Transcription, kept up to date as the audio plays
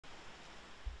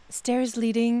Stairs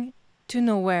leading to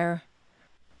nowhere.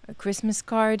 A Christmas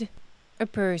card, a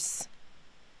purse.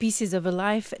 Pieces of a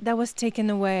life that was taken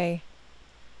away.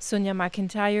 Sonya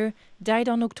McIntyre died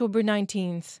on October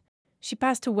 19th. She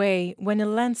passed away when a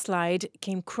landslide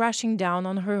came crashing down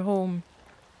on her home.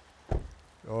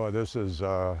 Oh, this is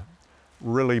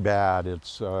really bad.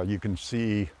 It's you can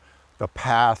see the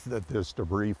path that this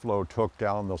debris flow took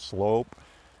down the slope.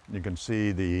 You can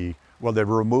see they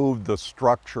removed the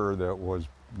structure that was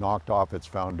knocked off its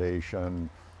foundation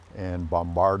and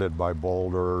bombarded by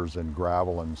boulders and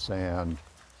gravel and sand.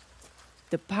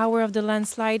 The power of the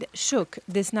landslide shook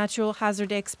this natural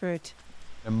hazard expert.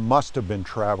 It must have been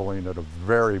traveling at a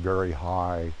very, very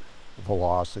high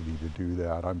velocity to do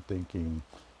that. I'm thinking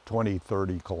 20,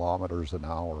 30 kilometers an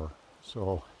hour.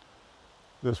 So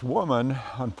this woman,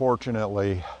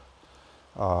 unfortunately,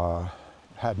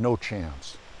 had no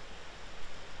chance.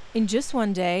 In just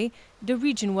one day, the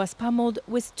region was pummeled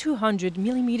with 200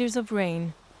 millimeters of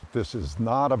rain. This is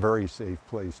not a very safe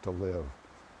place to live.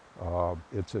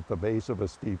 It's at the base of a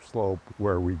steep slope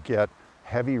where we get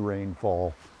heavy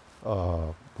rainfall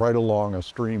right along a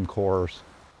stream course.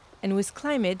 And with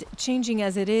climate changing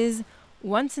as it is,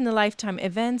 once-in-a-lifetime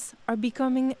events are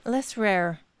becoming less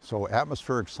rare. So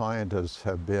atmospheric scientists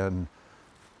have been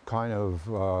kind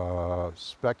of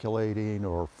speculating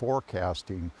or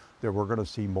forecasting that we're going to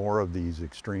see more of these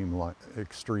extreme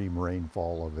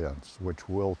rainfall events, which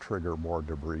will trigger more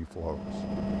debris flows.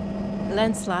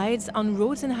 Landslides on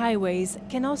roads and highways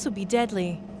can also be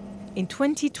deadly. In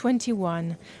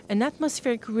 2021, an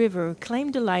atmospheric river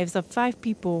claimed the lives of 5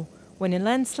 people when a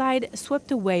landslide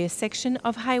swept away a section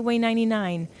of Highway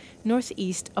 99,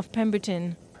 northeast of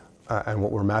Pemberton. And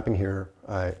what we're mapping here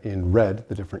in red,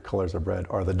 the different colors of red,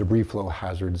 are the debris flow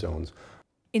hazard zones.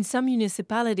 In some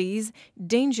municipalities,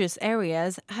 dangerous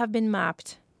areas have been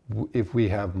mapped. If we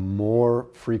have more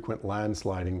frequent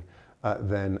landsliding,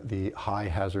 then the high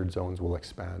hazard zones will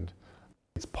expand.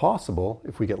 It's possible,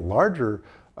 if we get larger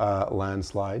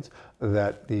landslides,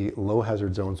 that the low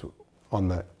hazard zones on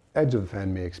the edge of the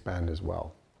fan may expand as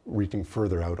well, reaching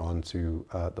further out onto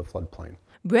the floodplain.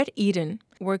 Brett Eden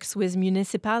works with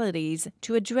municipalities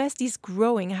to address these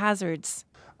growing hazards.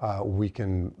 We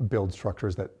can build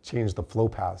structures that change the flow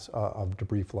paths of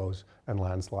debris flows and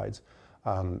landslides,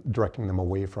 directing them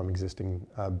away from existing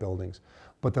buildings.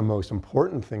 But the most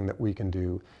important thing that we can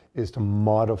do is to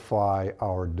modify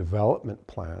our development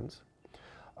plans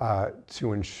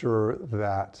to ensure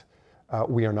that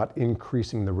we are not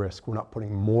increasing the risk. We're not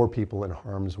putting more people in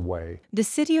harm's way. The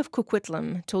city of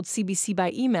Coquitlam told CBC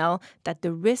by email that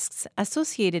the risks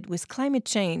associated with climate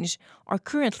change are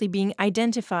currently being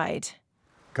identified.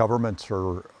 Governments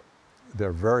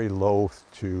they're very loath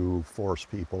to force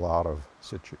people out of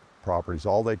properties.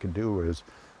 All they can do is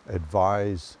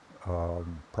advise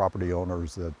property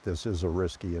owners that this is a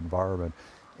risky environment.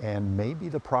 And maybe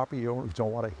the property owners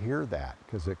don't want to hear that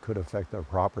because it could affect their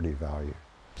property value.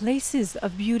 Places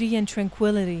of beauty and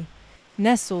tranquility,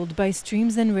 nestled by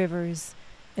streams and rivers,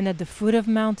 and at the foot of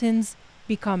mountains,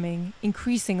 becoming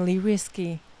increasingly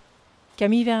risky.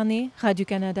 Camille Vernet,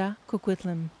 Radio-Canada,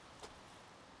 Coquitlam.